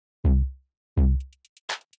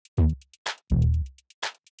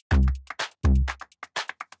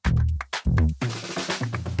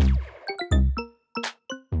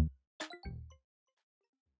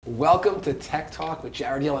Welcome to Tech Talk with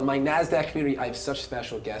Jared Yellin. My NASDAQ community, I have such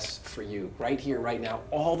special guests for you right here, right now,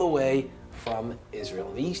 all the way from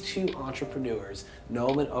Israel. These two entrepreneurs,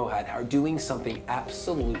 Noam and Ohad, are doing something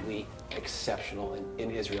absolutely exceptional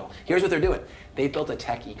in Israel. Here's what they're doing. They built a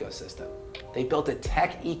tech ecosystem. They built a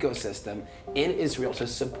tech ecosystem in Israel to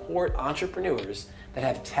support entrepreneurs that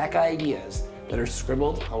have tech ideas that are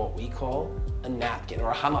scribbled on what we call a napkin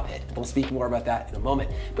or a hamapit. We'll speak more about that in a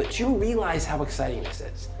moment. But you realize how exciting this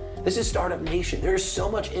is. This is Startup Nation. There's so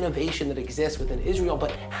much innovation that exists within Israel,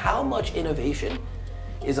 but how much innovation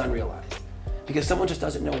is unrealized? Because someone just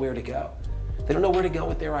doesn't know where to go. They don't know where to go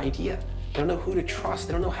with their idea. They don't know who to trust.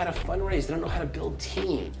 They don't know how to fundraise. They don't know how to build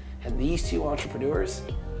team. And these two entrepreneurs,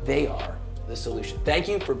 they are the solution. Thank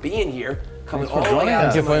you for being here, coming all the way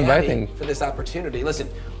out to Miami for this opportunity. Listen,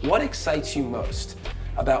 what excites you most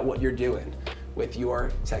about what you're doing with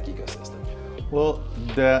your tech ecosystem? Well,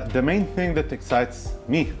 the main thing that excites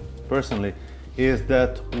me personally is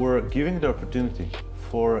that we're giving the opportunity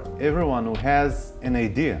for everyone who has an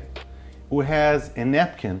idea, who has a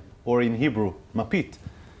napkin, or in Hebrew, mapit,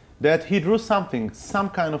 that he drew something, some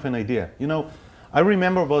kind of an idea. You know, I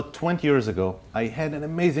remember about 20 years ago, I had an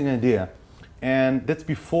amazing idea, and that's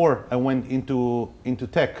before I went into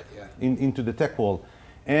tech, into the tech world.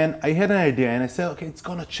 And I had an idea, and I said, okay, it's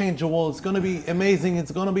gonna change the world, it's gonna be amazing,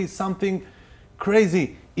 it's gonna be something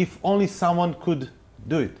crazy, if only someone could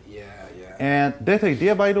do it. And that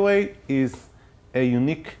idea, by the way, is a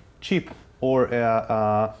unique chip, or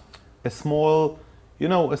a small, you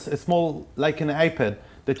know, a small, like an iPad,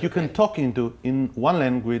 that you can talk into in one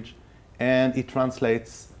language, and it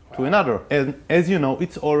translates to another. And as you know,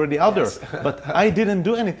 it's already out there. But I didn't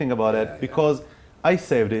do anything about it because I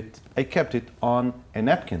saved it, I kept it on a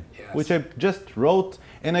napkin, which I just wrote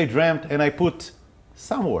and I dreamt and I put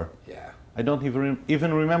somewhere. I don't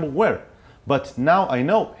even remember where. But now I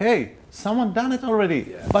know, hey, someone done it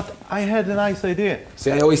already, but I had a nice idea. See,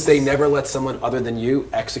 I always say never let someone other than you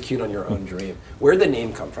execute on your own dream. Where did the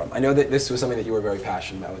name come from? I know that this was something that you were very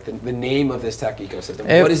passionate about, the name of this tech ecosystem.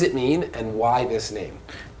 What does it mean and why this name?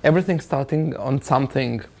 Everything starting on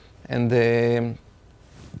something, and in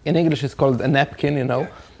English it's called a napkin, you know.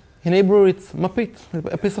 In Hebrew it's mapit,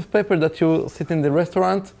 a piece of paper that you sit in the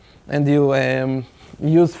restaurant and you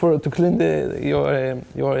use to clean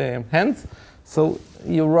your hands. So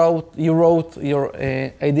you wrote your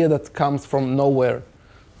idea that comes from nowhere.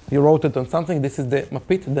 You wrote it on something. This is the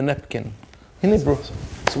mapit, the napkin, in Hebrew.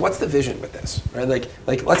 So what's the vision with this? Right?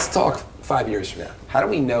 Like let's talk 5 years from now. How do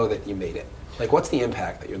we know that you made it? Like, what's the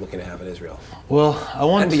impact that you're looking to have in Israel? Well, I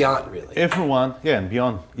want and beyond, really. Everyone, and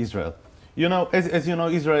beyond Israel. You know, as you know,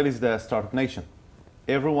 Israel is the startup nation.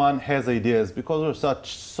 Everyone has ideas because there's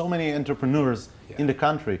so many entrepreneurs in the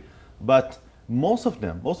country, but most of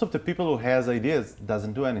the people who has ideas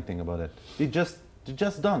doesn't do anything about it. They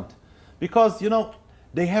just don't, because you know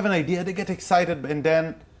they have an idea, they get excited, and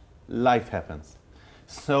then life happens.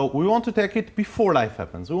 So we want to take it before life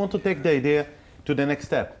happens. We want to take the idea to the next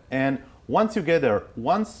step, and once you get there,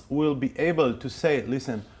 once we'll be able to say,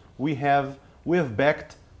 listen, we have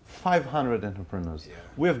backed 500 entrepreneurs.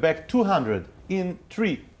 We have backed 200 in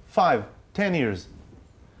 3, 5, 10 years.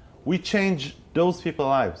 We changed those people's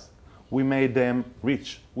lives. We made them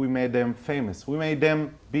rich. We made them famous. We made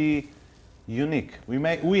them be unique.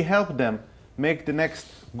 We helped them make the next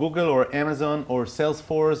Google or Amazon or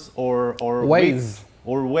Salesforce or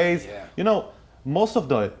Waze. You know, most of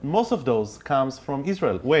those comes from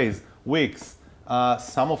Israel. Waze, Wix,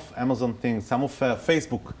 some of Amazon things, some of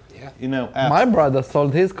Facebook. You know, apps. My brother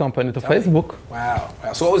sold his company to Facebook. Wow.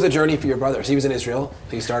 So what was the journey for your brother? So he was in Israel.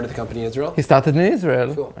 So he started the company in Israel? He started in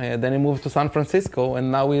Israel. Cool. Then he moved to San Francisco,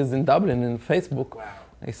 and now he's in Dublin in Facebook. Wow.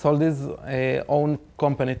 He sold his own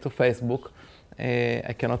company to Facebook.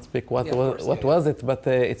 I cannot speak what was it, but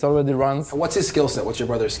it already runs. And what's his skill set? What's your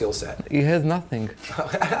brother's skill set? He has nothing.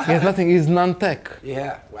 He has nothing. He's non-tech.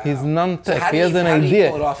 Wow. He's non-tech. So he has an idea.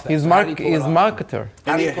 He's marketer.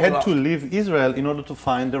 And he had to leave Israel in order to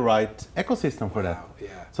find the right ecosystem for that.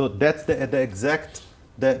 So that's the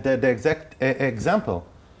exact example,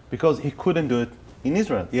 because he couldn't do it in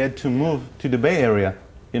Israel. He had to move to the Bay Area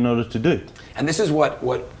in order to do it. And this is what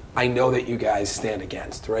I know that you guys stand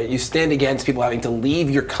against, right? You stand against people having to leave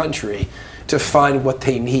your country to find what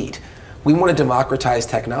they need. We want to democratize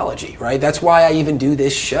technology, right? That's why I even do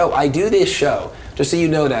this show. I do this show, just so you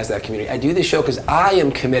know, NASDAQ community, I do this show because I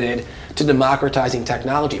am committed to democratizing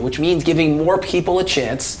technology, which means giving more people a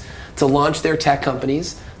chance to launch their tech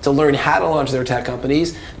companies, to learn how to launch their tech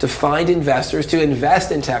companies, to find investors, to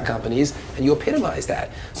invest in tech companies, and you epitomize that.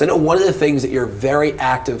 So I know one of the things that you're very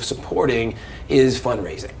active supporting is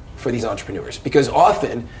fundraising. for these entrepreneurs? Because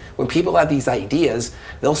often when people have these ideas,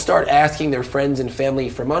 they'll start asking their friends and family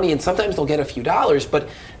for money, and sometimes they'll get a few dollars, but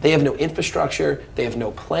they have no infrastructure, they have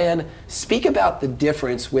no plan. Speak about the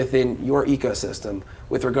difference within your ecosystem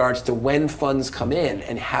with regards to when funds come in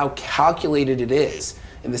and how calculated it is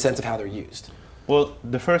in the sense of how they're used. Well,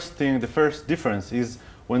 the first difference is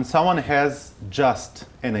when someone has just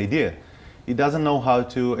an idea, he doesn't know how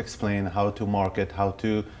to explain, how to market, how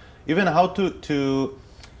to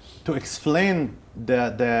explain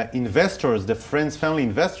the investors, the friends, family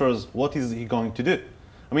investors, what is he going to do?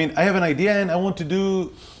 I mean, I have an idea and I want to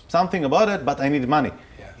do something about it, but I need money.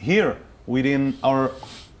 Yeah. Here, within our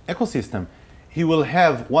ecosystem, he will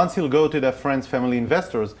have, once he'll go to the friends, family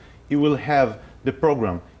investors, he will have the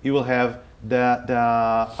program, he will have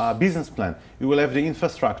the business plan, he will have the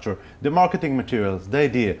infrastructure, the marketing materials, the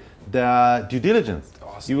idea, the due diligence.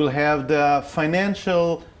 Awesome. You will have the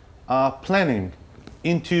financial planning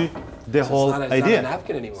into the whole idea. It's not a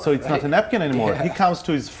napkin anymore. So it's not a napkin anymore. Yeah. He comes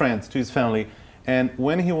to his friends, to his family, and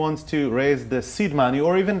when he wants to raise the seed money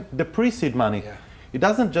or even the pre-seed money, Yeah. he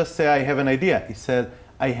doesn't just say, I have an idea. He said,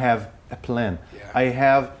 I have a plan. Yeah. I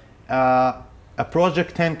have a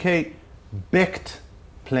Project 10K backed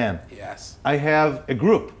plan. Yes. I have a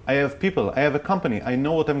group, I have people, I have a company, I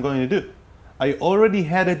know what I'm going to do. I already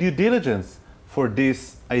had a due diligence for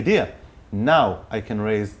this idea. Now I can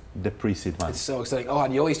raise the pre-seed money. It's so exciting. Oh,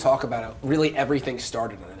 and you always talk about it. Really, everything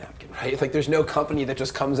started on a napkin, right? It's like there's no company that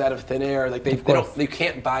just comes out of thin air. Like they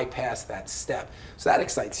can't bypass that step. So that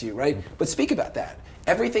excites you, right? But speak about that.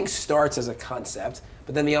 Everything starts as a concept,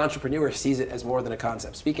 but then the entrepreneur sees it as more than a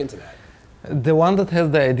concept. Speak into that. The one that has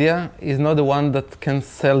the idea is not the one that can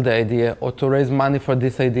sell the idea or to raise money for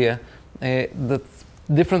this idea. That's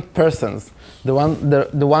different persons. The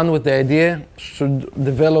one with the idea should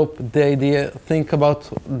develop the idea, think about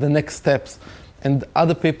the next steps, and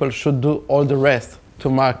other people should do all the rest to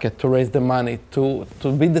market, to raise the money, to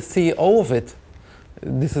be the CEO of it.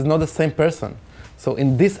 This is not the same person. So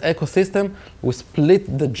in this ecosystem, we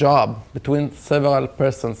split the job between several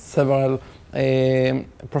persons, several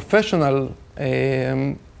professional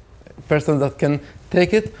persons that can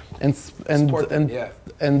take it and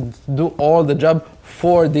do all the job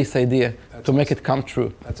for this idea. That's to make it come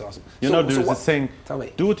true. That's awesome. You know, there's a saying,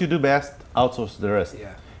 do what you do best, outsource the rest.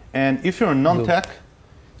 Yeah. And if you're non-tech,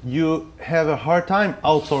 you have a hard time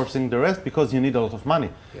outsourcing the rest because you need a lot of money.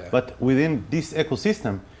 Yeah. But within this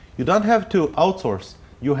ecosystem, you don't have to outsource.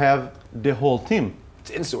 You have the whole team. It's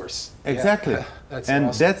in-source. Exactly. Yeah. That's and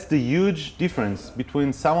awesome. that's the huge difference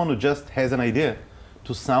between someone who just has an idea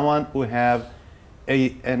to someone who have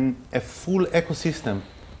a full ecosystem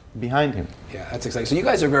behind him. Yeah, that's exciting. So you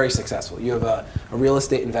guys are very successful. You have a real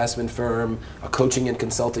estate investment firm, a coaching and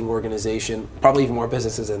consulting organization, probably even more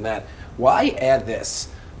businesses than that. Why add this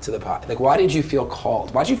to the pot? Like, why did you feel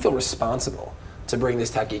called? Why did you feel responsible to bring this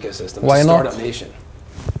tech ecosystem to Startup Nation?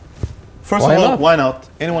 First of all, why not?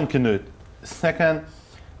 Anyone can do it. Second,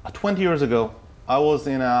 20 years ago, I was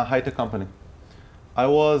in a high-tech company. I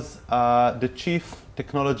was the chief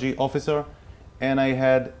technology officer, and I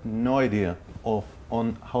had no idea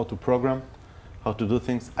on how to program, how to do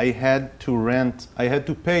things. I had to rent, I had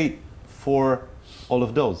to pay for all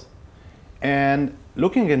of those. And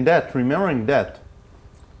looking at that, remembering that,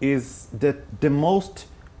 is that the most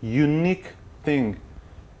unique thing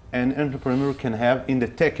an entrepreneur can have in the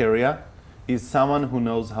tech area is someone who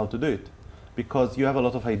knows how to do it. Because you have a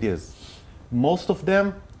lot of ideas. Most of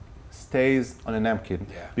them stays on a napkin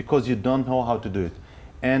because you don't know how to do it.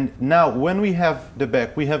 And now when we have the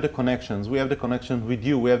back, we have the connections. We have the connections with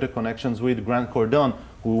you. We have the connections with Grant Cardone,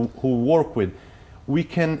 who work with. We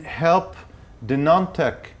can help the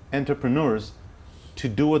non-tech entrepreneurs to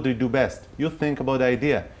do what they do best. You think about the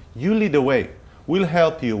idea. You lead the way. We'll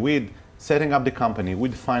help you with setting up the company,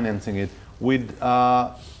 with financing it, with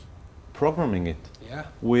programming it. Yeah.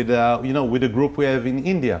 With with the group we have in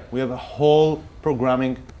India. We have a whole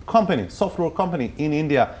programming company, software company in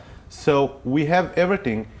India. So we have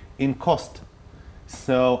everything in cost.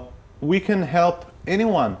 So we can help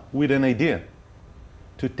anyone with an idea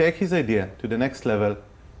to take his idea to the next level,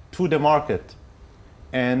 to the market.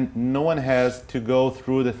 And no one has to go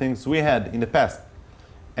through the things we had in the past.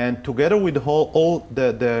 And together with all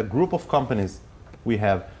the group of companies we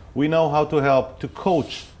have, we know how to help to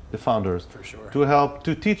coach the founders, for sure, to help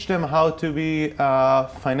to teach them how to be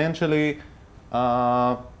financially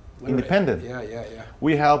independent. Yeah.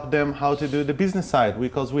 We help them how to do the business side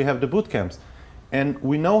because we have the boot camps. And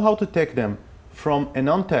we know how to take them from a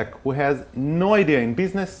non-tech who has no idea in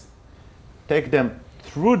business, take them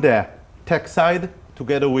through the tech side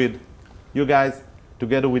together with you guys,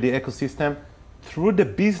 together with the ecosystem, through the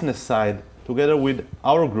business side, together with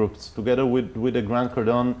our groups, together with the Grant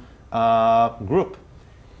Cardone group,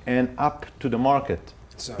 and up to the market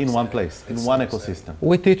So in one exciting. place, in It's one so ecosystem.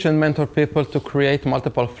 We teach and mentor people to create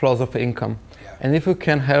multiple flows of income. Yeah. And if you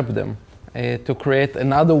can help them to create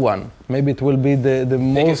another one, maybe it will be the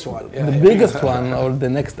Biggest most, one, yeah, the yeah. biggest one or the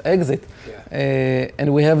next exit. Yeah.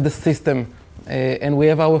 And we have the system and we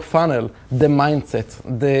have our funnel, the mindset,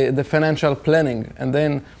 the financial planning, and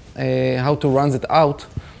then how to run it out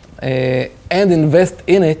and invest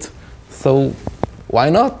in it. So why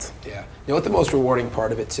not? Yeah. You know what the most rewarding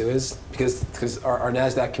part of it too is? Because our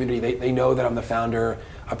NASDAQ community, they know that I'm the founder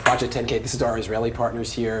of Project 10K. This is our Israeli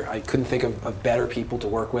partners here. I couldn't think of better people to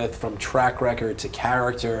work with, from track record to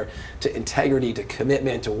character to integrity to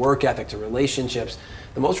commitment to work ethic to relationships.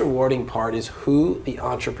 The most rewarding part is who the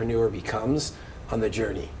entrepreneur becomes on the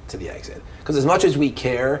journey to the exit. Because as much as we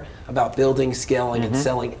care about building, scaling, and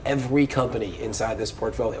selling every company inside this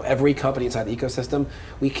portfolio, every company inside the ecosystem,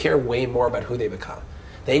 we care way more about who they become.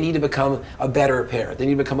 They need to become a better parent. They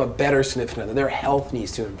need to become a better significant other. Their health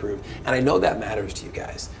needs to improve. And I know that matters to you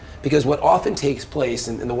guys. Because what often takes place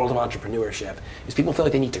in the world of entrepreneurship is people feel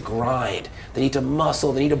like they need to grind, they need to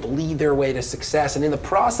muscle, they need to bleed their way to success. And in the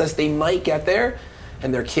process, they might get there,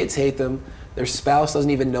 and their kids hate them, their spouse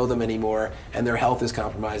doesn't even know them anymore, and their health is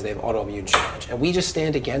compromised, they have autoimmune challenge. And we just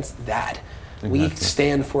stand against that. We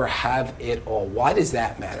stand for have it all. Why does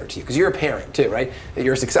that matter to you? Because you're a parent too, right?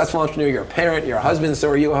 You're a successful entrepreneur, you're a parent, you're a husband,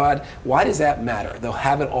 so are you, Ohad. Why does that matter, the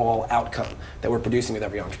have it all outcome that we're producing with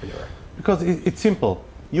every entrepreneur? Because it's simple.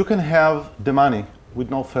 You can have the money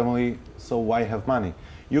with no family, so why have money?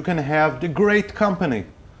 You can have the great company,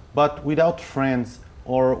 but without friends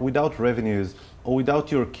or without revenues or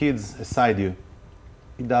without your kids aside you,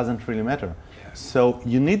 it doesn't really matter. So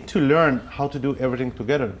you need to learn how to do everything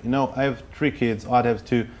together. You know, I have 3 kids, Ohad has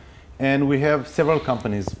 2, and we have several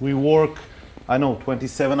companies. We work,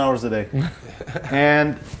 27 hours a day.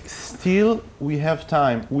 And still we have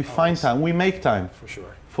time, we find time, we make time For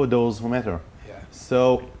sure. for those who matter. Yeah.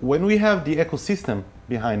 So when we have the ecosystem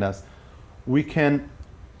behind us, we can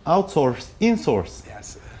insource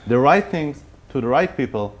Yes. the right things to the right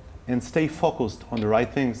people and stay focused on the right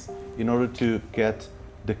things in order to get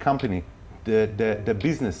the company, the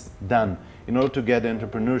business done, in order to get the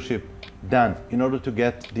entrepreneurship done, in order to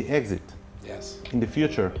get the exit Yes. in the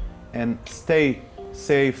future, and stay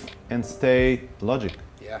safe and stay logic.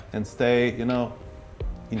 Yeah. And stay, in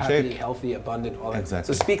Happy, shape. healthy, abundant, all that.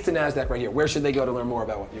 Exactly. So speak to NASDAQ right here. Where should they go to learn more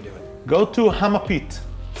about what you're doing? Go to Hamapit,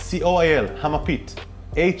 COIL, Hamapit,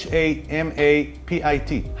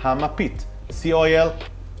 HAMAPIT, Hamapit, COIL,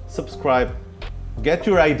 subscribe, get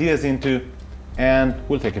your ideas into, and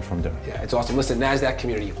we'll take it from there. Yeah, it's awesome. Listen, NASDAQ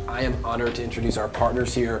community, I am honored to introduce our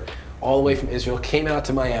partners here, all the way from Israel, came out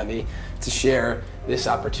to Miami to share this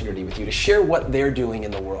opportunity with you, to share what they're doing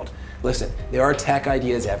in the world. Listen, there are tech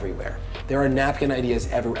ideas everywhere. There are napkin ideas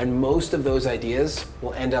everywhere, and most of those ideas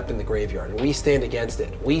will end up in the graveyard, and we stand against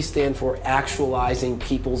it. We stand for actualizing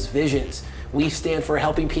people's visions. We stand for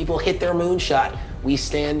helping people hit their moonshot. We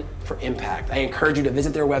stand for impact. I encourage you to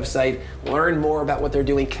visit their website, learn more about what they're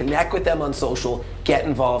doing, connect with them on social, get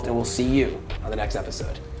involved, and we'll see you on the next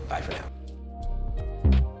episode. Bye for now.